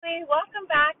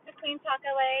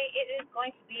it is going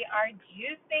to be our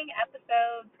juicing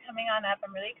episodes coming on up.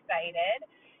 I'm really excited.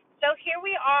 So here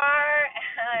we are,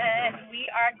 and we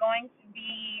are going to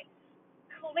be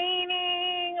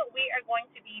cleaning. We are going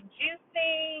to be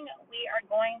juicing. We are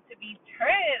going to be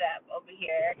turning it up over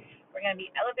here. We're going to be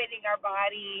elevating our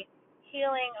body,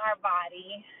 healing our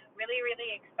body. Really,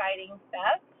 really exciting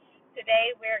stuff.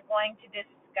 Today we're going to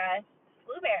discuss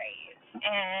blueberries.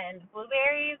 And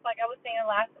blueberries, like I was saying in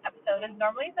the last episode, is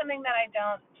normally something that I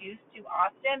don't juice too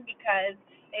often because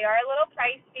they are a little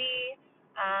pricey.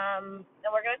 And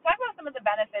we're going to talk about some of the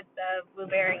benefits of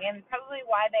blueberry and probably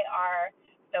why they are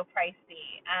so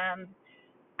pricey.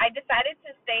 I decided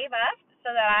to save up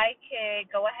so that I could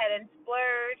go ahead and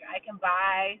splurge. I can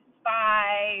buy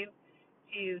 5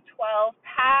 to 12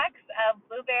 packs of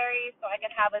blueberries so I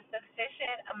can have a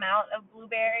sufficient amount of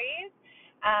blueberries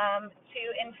to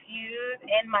infuse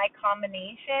in my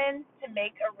combinations to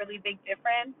make a really big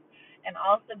difference and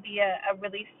also be a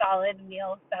really solid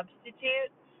meal substitute.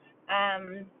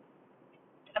 Um,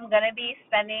 I'm going to be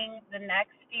spending the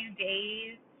next few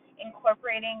days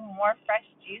incorporating more fresh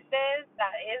juices.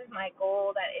 That is my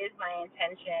goal. That is my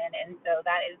intention. And so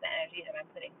that is the energy that I'm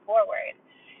putting forward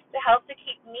to help to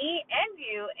keep me and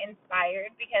you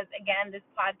inspired because, again, this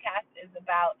podcast is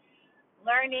about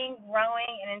learning,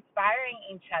 growing, and inspiring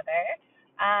each other.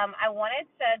 I wanted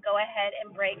to go ahead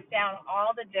and break down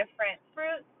all the different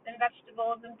fruits and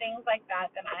vegetables and things like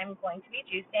that I'm going to be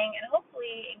juicing and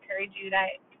hopefully encourage you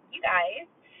guys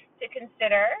to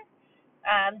consider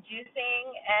juicing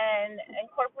and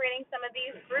incorporating some of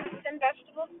these fruits and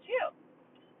vegetables too.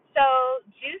 So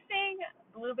juicing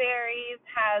blueberries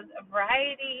has a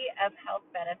variety of health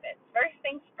benefits. First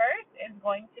things first is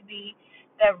going to be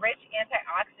the rich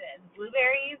antioxidants.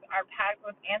 Blueberries are packed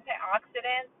with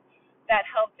antioxidants that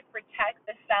help to protect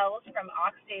the cells from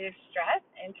oxidative stress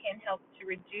and can help to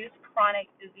reduce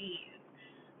chronic disease.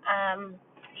 Um,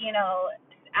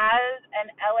 as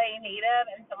an LA native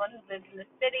and someone who lives in the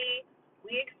city,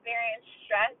 we experience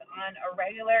stress on a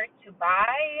regular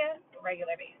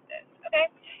basis.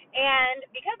 Okay? And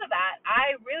because of that,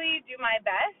 I really do my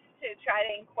best to try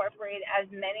to incorporate as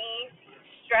many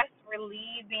stress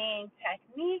relieving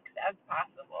techniques as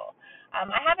possible.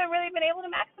 I haven't really been able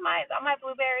to maximize on my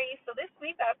blueberries, so this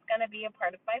week that's going to be a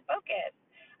part of my focus.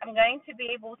 I'm going to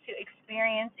be able to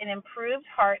experience an improved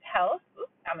heart health.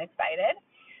 Oops, I'm excited.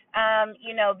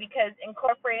 Because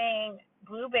incorporating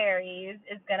blueberries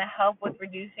is going to help with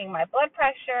reducing my blood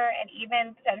pressure and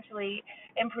even potentially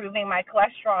improving my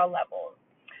cholesterol levels.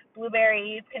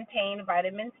 Blueberries contain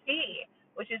vitamin C,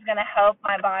 which is going to help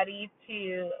my body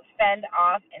to fend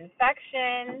off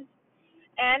infections,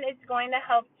 and it's going to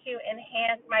help to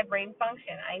enhance my brain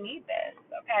function. I need this,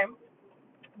 okay?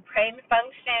 Brain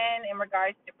function in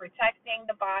regards to protecting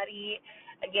the body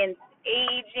against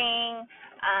aging,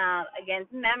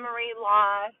 against memory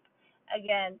loss,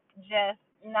 against just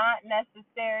not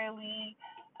necessarily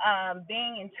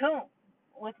being in tune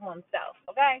with oneself,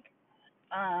 okay?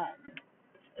 Um,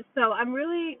 so I'm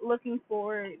really looking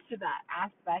forward to that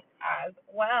aspect as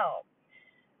well.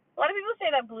 A lot of people say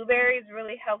that blueberries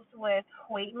really helps with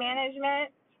weight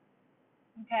management,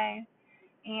 okay?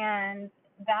 And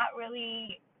that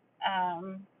really,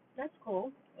 that's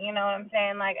cool. You know what I'm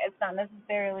saying? Like, it's not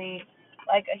necessarily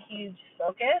like a huge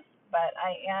focus, but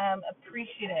I am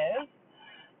appreciative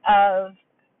of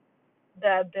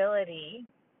the ability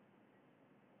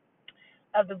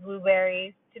of the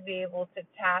blueberries to be able to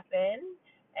tap in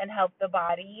and help the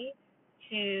body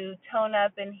to tone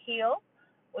up and heal,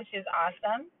 which is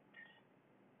awesome.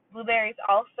 Blueberries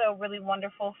also really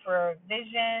wonderful for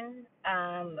vision,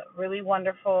 really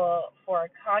wonderful for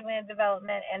cognitive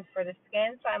development and for the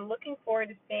skin. So I'm looking forward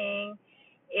to seeing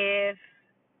if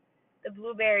the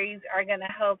blueberries are going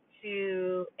to help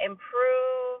to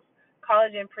improve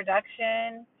collagen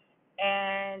production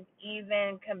and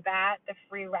even combat the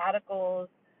free radicals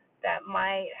that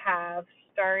might have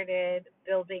started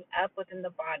building up within the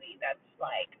body. That's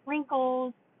like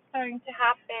wrinkles starting to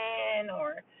happen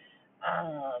or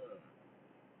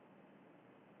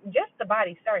just the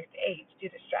body starting to age due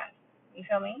to stress. You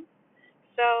feel me?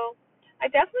 So I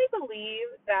definitely believe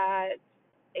that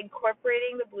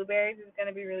incorporating the blueberries is going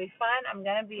to be really fun. I'm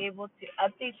going to be able to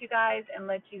update you guys and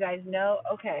let you guys know,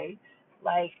 okay,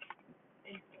 like,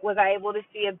 was I able to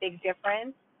see a big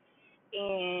difference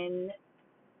in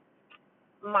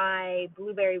my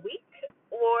blueberry week?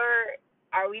 Or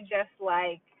are we just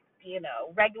like,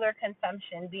 regular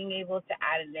consumption, being able to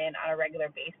add it in on a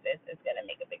regular basis is going to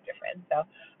make a big difference. So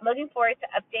I'm looking forward to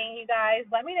updating you guys.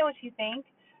 Let me know what you think.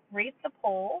 Rate the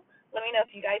poll. Let me know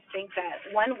if you guys think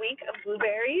that 1 week of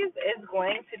blueberries is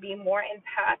going to be more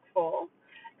impactful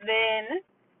than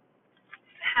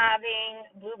having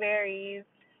blueberries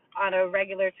on a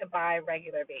regular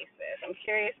basis. I'm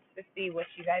curious to see what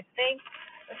you guys think.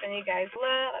 I'm sending you guys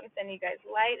love. I'm sending you guys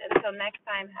light. Until next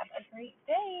time, have a great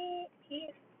day.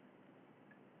 Peace.